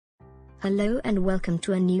Hello and welcome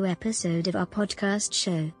to a new episode of our podcast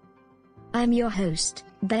show. I'm your host,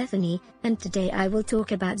 Bethany, and today I will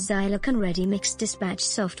talk about Xylacon ReadyMix Dispatch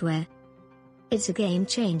software. It's a game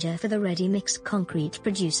changer for the ready-mix concrete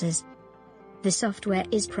producers. The software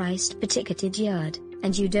is priced per ticketed yard,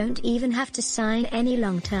 and you don't even have to sign any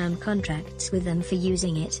long-term contracts with them for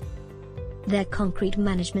using it. Their concrete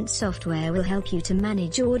management software will help you to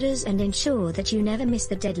manage orders and ensure that you never miss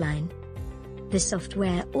the deadline. The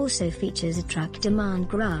software also features a truck demand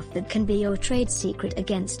graph that can be your trade secret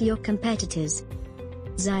against your competitors.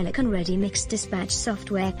 Xylacon ReadyMix Dispatch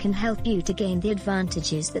software can help you to gain the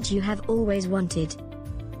advantages that you have always wanted.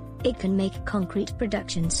 It can make concrete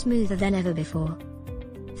production smoother than ever before.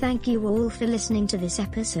 Thank you all for listening to this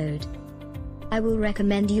episode. I will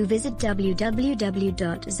recommend you visit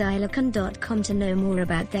www.xylacon.com to know more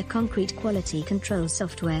about their concrete quality control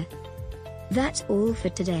software. That's all for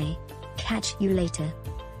today. Catch you later.